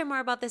I will share more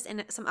about this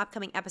in some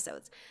upcoming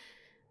episodes.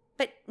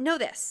 But know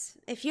this,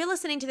 if you're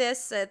listening to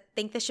this, I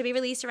think this should be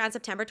released around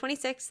September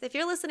 26th. If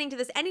you're listening to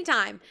this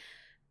anytime,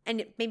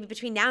 and maybe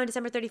between now and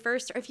December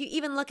 31st, or if you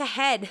even look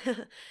ahead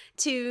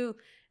to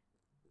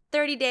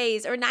 30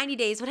 days or 90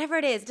 days, whatever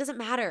it is, it doesn't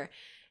matter.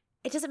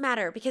 It doesn't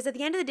matter because at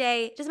the end of the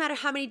day, it doesn't matter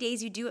how many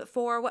days you do it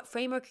for, what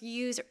framework you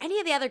use, or any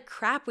of the other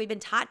crap we've been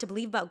taught to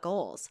believe about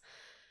goals.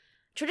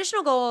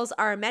 Traditional goals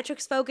are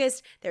metrics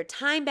focused, they're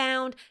time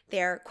bound,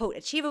 they're quote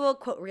achievable,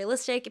 quote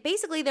realistic.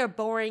 Basically, they're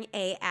boring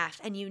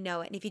AF and you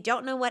know it. And if you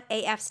don't know what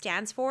AF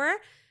stands for,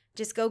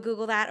 just go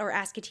Google that or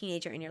ask a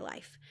teenager in your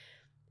life.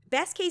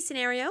 Best case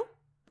scenario,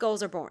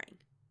 goals are boring.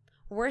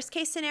 Worst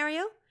case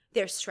scenario,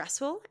 they're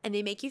stressful and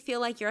they make you feel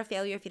like you're a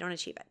failure if you don't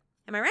achieve it.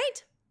 Am I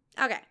right?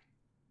 Okay.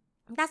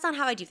 That's not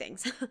how I do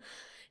things.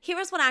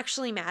 Here's what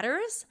actually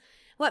matters.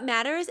 What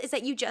matters is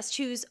that you just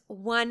choose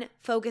one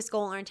focused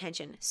goal or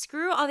intention.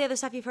 Screw all the other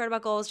stuff you've heard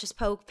about goals. Just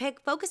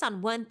focus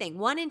on one thing,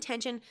 one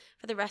intention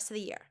for the rest of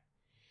the year.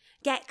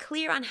 Get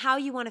clear on how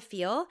you want to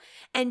feel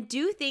and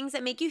do things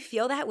that make you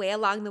feel that way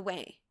along the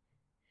way.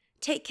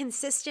 Take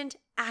consistent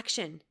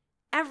action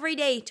every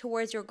day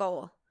towards your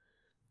goal.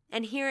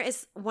 And here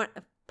is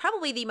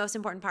probably the most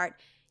important part.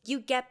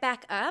 You get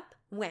back up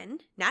when,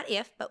 not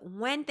if, but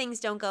when things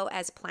don't go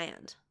as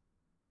planned.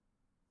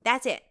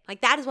 That's it.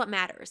 That is what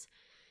matters.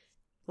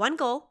 One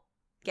goal,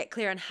 get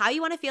clear on how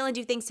you want to feel and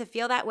do things to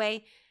feel that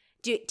way.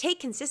 Take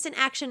consistent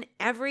action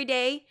every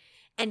day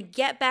and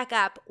get back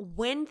up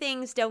when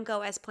things don't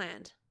go as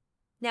planned.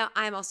 Now,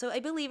 I'm also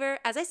a believer,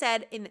 as I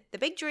said, in the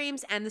big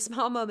dreams and the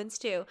small moments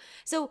too.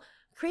 So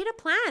create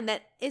a plan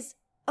that is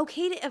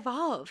okay to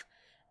evolve.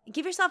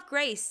 Give yourself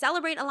grace,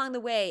 celebrate along the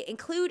way,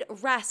 include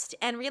rest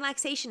and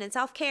relaxation and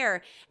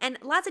self-care and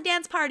lots of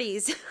dance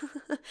parties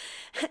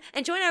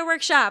and join our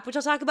workshop, which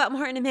I'll talk about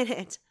more in a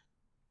minute.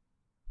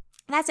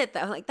 That's it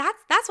though.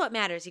 That's what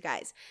matters, you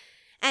guys.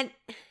 And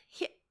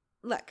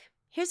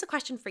here's a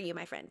question for you,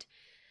 my friend.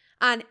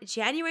 On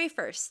January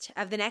 1st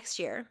of the next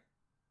year,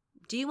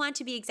 do you want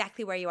to be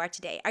exactly where you are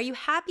today? Are you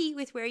happy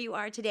with where you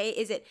are today?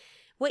 Is it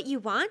what you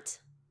want?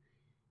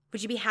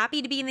 Would you be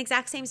happy to be in the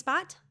exact same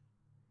spot?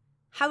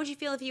 How would you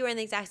feel if you were in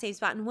the exact same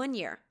spot in 1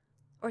 year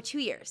or 2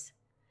 years?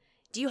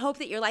 Do you hope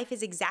that your life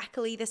is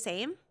exactly the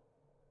same?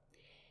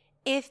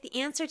 If the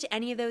answer to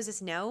any of those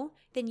is no,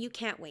 then you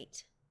can't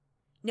wait.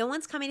 No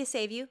one's coming to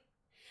save you.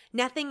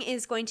 Nothing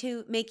is going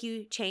to make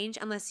you change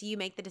unless you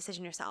make the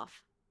decision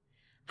yourself.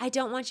 I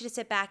don't want you to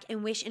sit back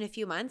and wish in a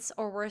few months,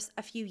 or worse,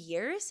 a few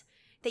years,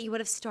 that you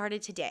would have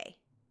started today.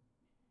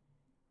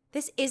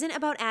 This isn't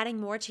about adding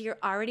more to your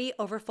already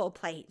overfull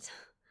plate.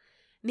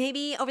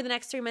 Maybe over the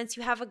next 3 months,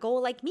 you have a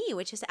goal like me,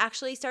 which is to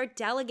actually start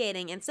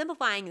delegating and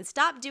simplifying and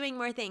stop doing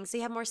more things so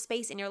you have more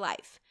space in your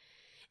life.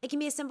 It can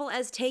be as simple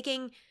as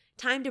taking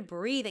time to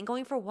breathe and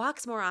going for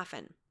walks more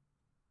often.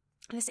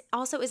 This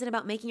also isn't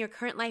about making your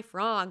current life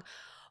wrong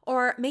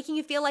or making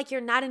you feel like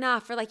you're not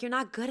enough or like you're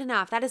not good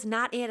enough. That is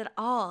not it at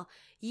all.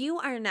 You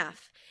are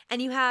enough,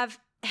 and you have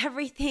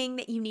everything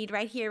that you need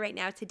right here, right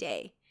now,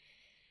 today.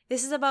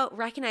 This is about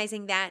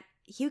recognizing that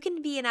you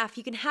can be enough.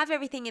 You can have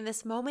everything in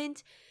this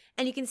moment,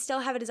 and you can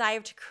still have a desire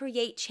to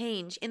create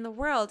change in the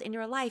world, in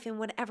your life, in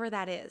whatever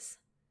that is.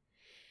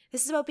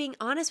 This is about being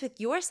honest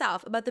with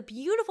yourself about the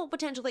beautiful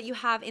potential that you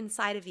have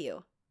inside of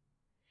you.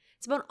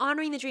 It's about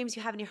honoring the dreams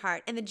you have in your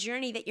heart and the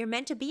journey that you're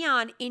meant to be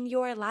on in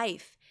your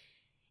life.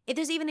 If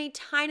there's even a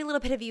tiny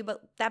little bit of you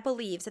that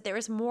believes that there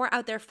is more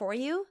out there for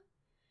you,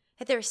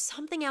 that there's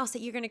something else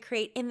that you're going to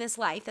create in this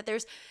life, that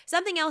there's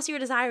something else you're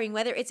desiring,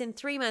 whether it's in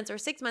 3 months or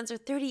 6 months or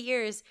 30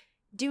 years,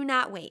 do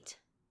not wait.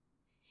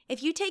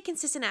 If you take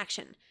consistent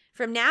action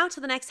from now to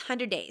the next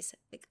 100 days,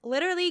 like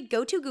literally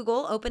go to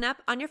Google, open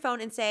up on your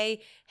phone and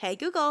say, hey,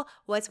 Google,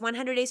 what's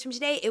 100 days from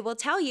today? It will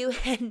tell you,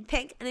 and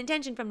pick an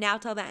intention from now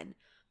till then.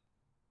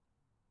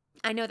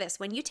 I know this.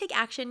 When you take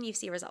action, you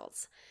see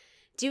results.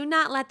 Do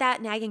not let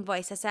that nagging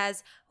voice that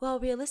says, well,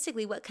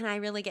 realistically, what can I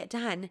really get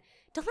done?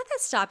 Don't let that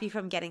stop you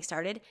from getting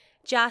started.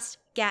 Just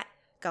get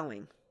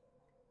going.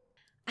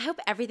 I hope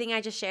everything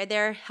I just shared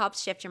there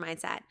helps shift your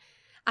mindset.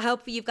 I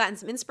hope you've gotten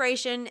some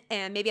inspiration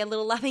and maybe a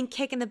little loving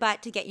kick in the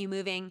butt to get you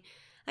moving.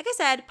 Like I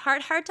said,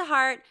 part heart to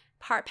heart,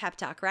 part pep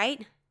talk,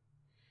 right?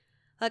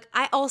 Look,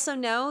 I also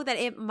know that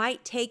it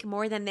might take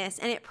more than this,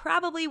 and it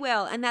probably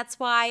will. And that's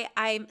why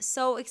I'm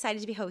so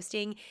excited to be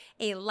hosting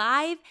a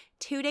live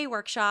 2-day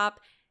workshop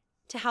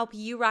to help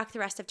you rock the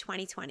rest of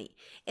 2020.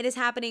 It is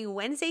happening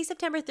Wednesday,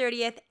 September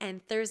 30th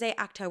and Thursday,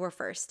 October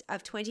 1st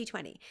of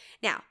 2020.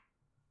 Now,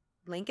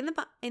 link in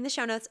the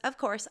show notes, of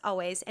course,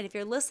 always. And if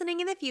you're listening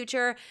in the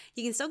future,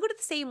 you can still go to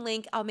the same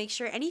link. I'll make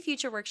sure any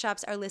future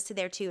workshops are listed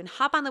there too, and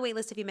hop on the wait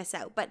list if you miss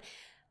out. But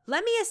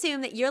let me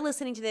assume that you're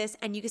listening to this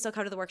and you can still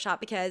come to the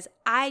workshop, because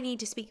I need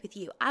to speak with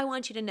you. I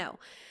want you to know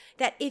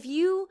that if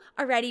you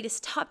are ready to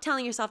stop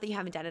telling yourself that you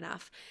haven't done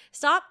enough,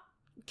 stop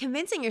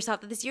convincing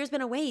yourself that this year's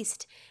been a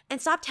waste,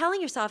 and stop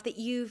telling yourself that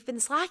you've been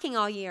slacking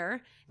all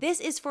year, this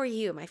is for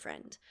you, my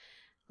friend.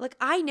 Look,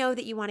 I know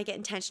that you want to get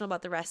intentional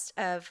about the rest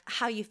of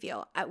how you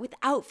feel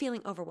without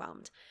feeling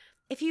overwhelmed.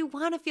 If you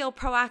want to feel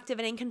proactive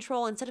and in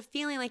control instead of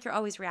feeling like you're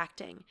always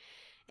reacting.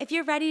 If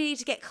you're ready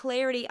to get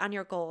clarity on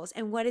your goals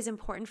and what is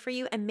important for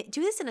you and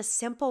do this in a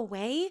simple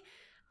way,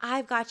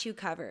 I've got you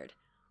covered.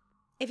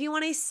 If you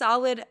want a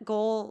solid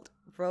gold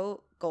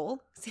roadmap,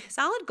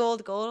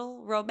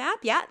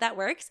 yeah, that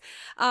works.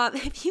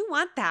 If you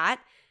want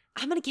that,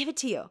 I'm going to give it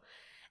to you.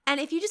 And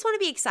if you just want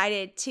to be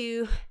excited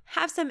to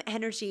have some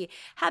energy,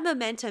 have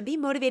momentum, be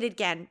motivated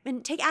again,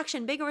 and take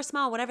action, big or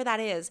small, whatever that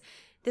is,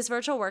 this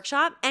virtual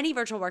workshop, any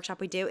virtual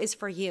workshop we do, is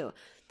for you.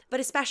 But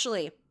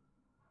especially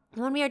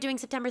when we are doing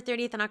September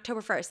 30th and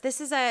October 1st, this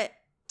is a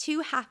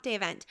 2 half-day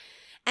event.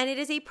 And it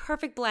is a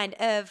perfect blend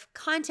of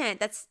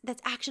content that's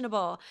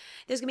actionable.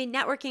 There's going to be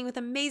networking with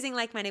amazing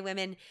like-minded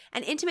women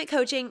and intimate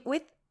coaching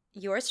with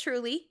yours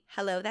truly.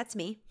 Hello, that's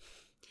me.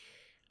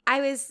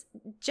 I was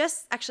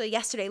just actually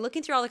yesterday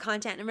looking through all the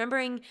content and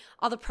remembering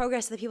all the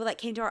progress of the people that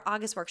came to our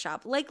August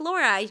workshop. Like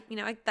Laura,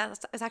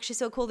 that was actually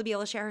so cool to be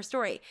able to share her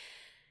story.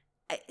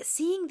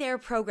 Seeing their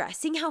progress,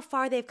 seeing how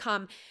far they've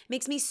come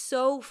makes me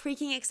so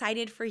freaking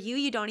excited for you.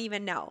 You don't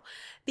even know,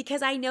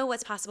 because I know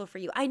what's possible for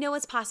you. I know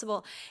what's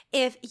possible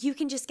if you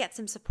can just get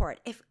some support,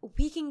 if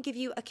we can give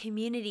you a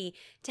community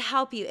to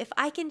help you, if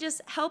I can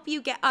just help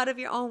you get out of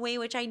your own way,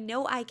 which I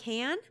know I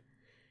can.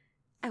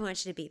 I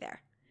want you to be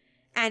there.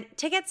 And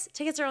tickets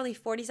are only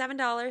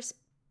 $47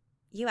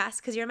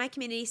 US because you're in my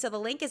community. So the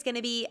link is going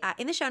to be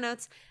in the show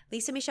notes,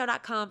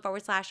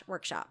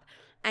 lisamichelle.com/workshop.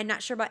 I'm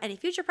not sure about any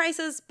future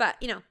prices, but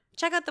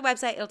check out the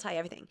website. It'll tell you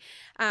everything.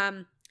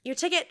 Your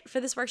ticket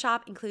for this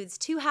workshop includes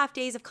 2 half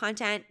days of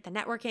content, the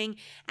networking,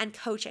 and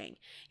coaching.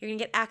 You're going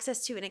to get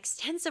access to an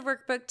extensive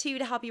workbook too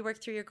to help you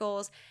work through your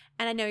goals.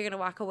 And I know you're going to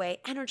walk away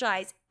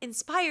energized,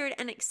 inspired,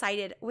 and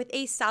excited with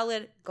a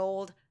solid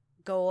goal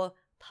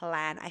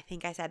plan. I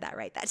think I said that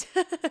right.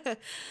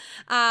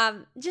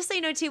 Just so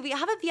you know too, we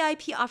have a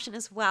VIP option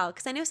as well,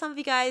 because I know some of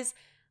you guys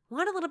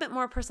want a little bit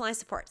more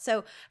personalized support.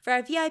 So for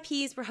our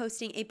VIPs, we're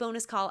hosting a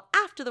bonus call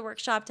after the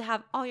workshop to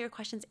have all your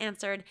questions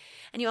answered.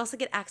 And you also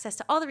get access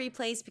to all the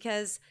replays,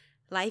 because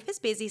life is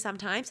busy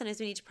sometimes. Sometimes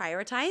we need to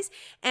prioritize.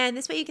 And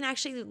this way you can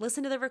actually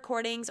listen to the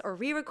recordings or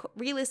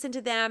re-listen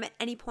to them at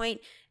any point,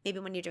 maybe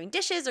when you're doing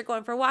dishes or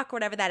going for a walk or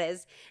whatever that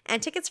is.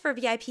 And tickets for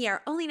VIP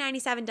are only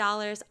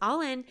 $97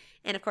 all in.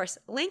 And of course,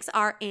 links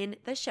are in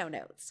the show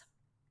notes.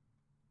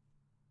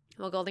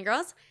 Well, Golden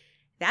Girls,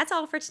 that's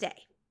all for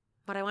today.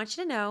 What I want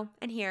you to know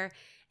and hear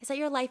is that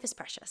your life is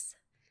precious.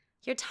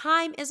 Your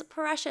time is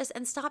precious,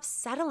 and stop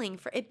settling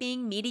for it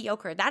being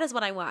mediocre. That is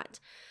what I want.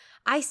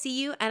 I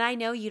see you, and I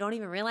know you don't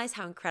even realize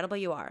how incredible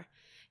you are.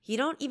 You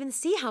don't even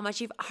see how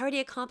much you've already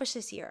accomplished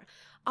this year.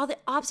 All the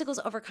obstacles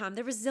overcome,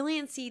 the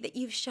resiliency that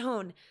you've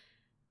shown,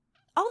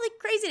 all the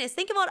craziness.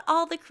 Think about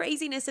all the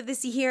craziness of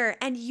this year,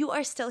 and you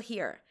are still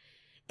here.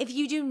 If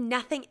you do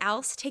nothing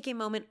else, take a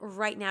moment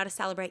right now to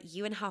celebrate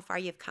you and how far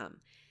you've come.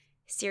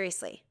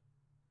 Seriously.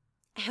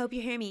 I hope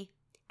you hear me.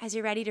 As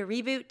you're ready to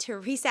reboot, to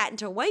reset, and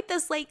to wipe the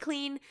slate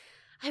clean,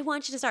 I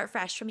want you to start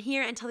fresh from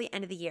here until the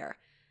end of the year.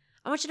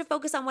 I want you to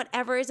focus on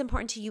whatever is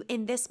important to you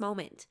in this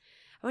moment.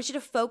 I want you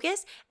to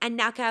focus and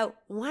knock out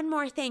one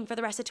more thing for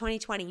the rest of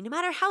 2020, no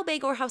matter how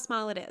big or how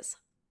small it is.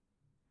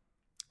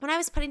 When I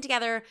was putting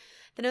together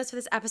the notes for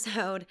this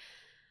episode,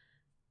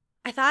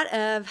 I thought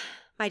of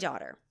my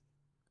daughter.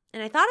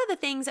 And I thought of the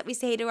things that we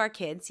say to our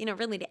kids,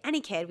 really to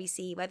any kid we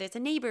see, whether it's a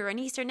neighbor or a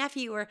niece or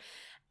nephew or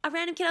a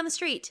random kid on the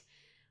street.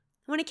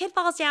 When a kid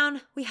falls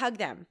down, we hug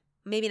them.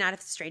 Maybe not if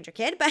it's a stranger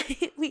kid, but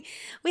we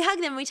hug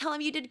them and we tell them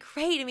you did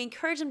great, and we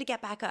encourage them to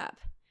get back up.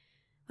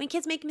 When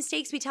kids make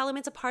mistakes, we tell them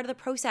it's a part of the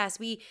process.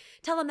 We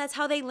tell them that's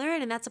how they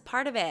learn and that's a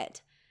part of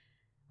it.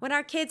 When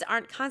our kids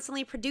aren't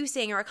constantly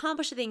producing or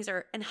accomplishing things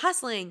and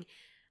hustling,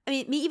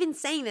 me even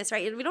saying this,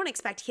 right? We don't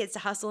expect kids to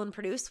hustle and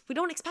produce. We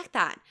don't expect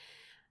that.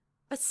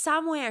 But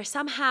somewhere,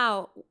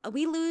 somehow,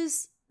 we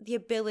lose the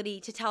ability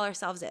to tell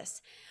ourselves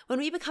this. When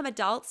we become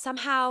adults,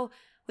 somehow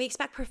we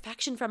expect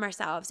perfection from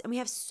ourselves, and we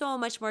have so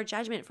much more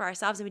judgment for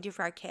ourselves than we do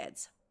for our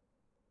kids.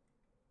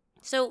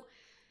 So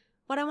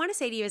what I want to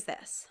say to you is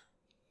this.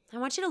 I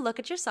want you to look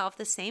at yourself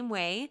the same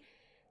way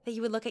that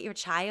you would look at your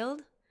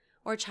child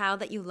or a child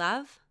that you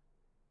love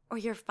or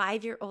your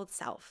 5-year-old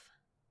self.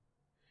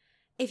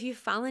 If you've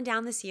fallen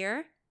down this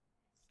year,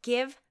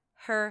 give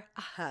her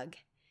a hug.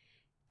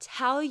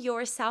 Tell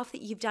yourself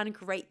that you've done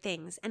great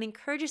things and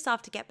encourage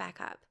yourself to get back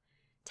up.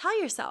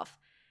 Tell yourself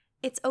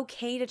it's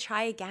okay to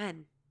try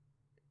again.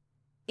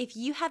 If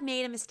you have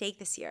made a mistake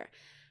this year,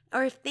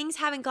 or if things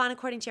haven't gone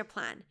according to your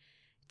plan,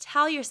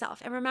 tell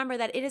yourself and remember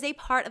that it is a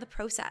part of the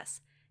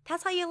process.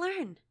 That's how you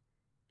learn.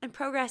 And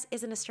progress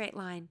isn't a straight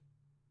line.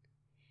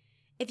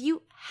 If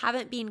you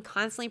haven't been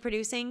constantly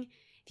producing,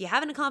 if you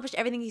haven't accomplished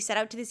everything you set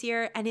out to this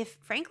year, and if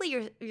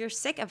frankly you're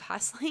sick of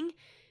hustling,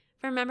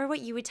 remember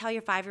what you would tell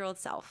your 5-year-old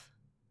self.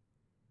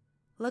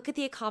 Look at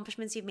the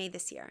accomplishments you've made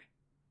this year.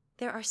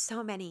 There are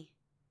so many.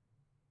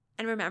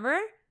 And remember,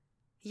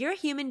 you're a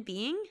human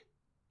being,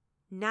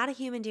 not a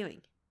human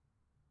doing.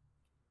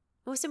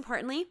 Most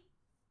importantly,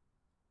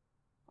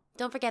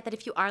 don't forget that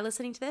if you are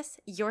listening to this,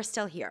 you're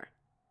still here.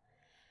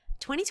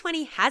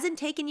 2020 hasn't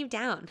taken you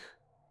down,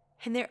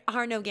 and there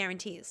are no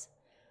guarantees.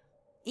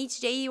 Each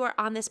day you are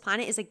on this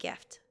planet is a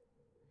gift.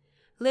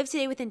 Live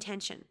today with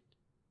intention.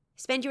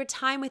 Spend your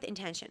time with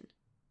intention.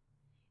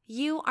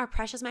 You are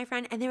precious, my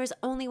friend, and there is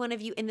only one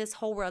of you in this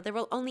whole world. There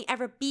will only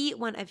ever be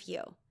one of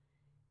you.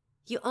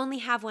 You only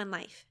have one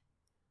life,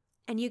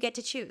 and you get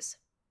to choose.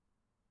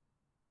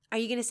 Are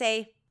you going to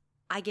say,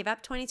 I give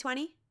up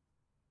 2020?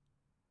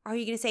 Or are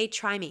you going to say,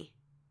 try me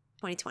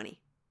 2020?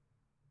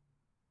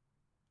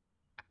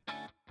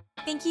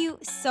 Thank you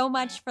so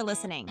much for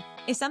listening.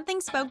 If something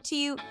spoke to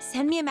you,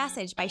 send me a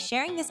message by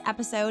sharing this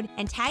episode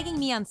and tagging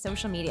me on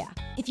social media.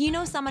 If you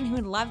know someone who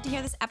would love to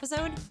hear this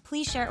episode,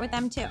 please share it with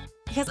them too.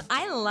 Because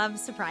I love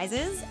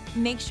surprises,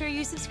 make sure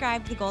you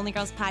subscribe to the Golden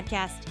Girls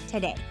podcast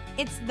today.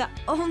 It's the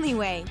only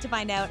way to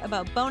find out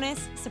about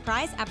bonus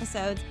surprise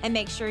episodes and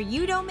make sure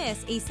you don't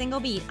miss a single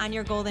beat on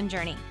your golden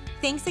journey.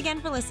 Thanks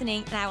again for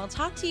listening, and I will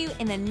talk to you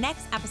in the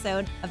next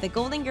episode of the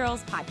Golden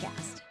Girls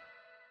podcast.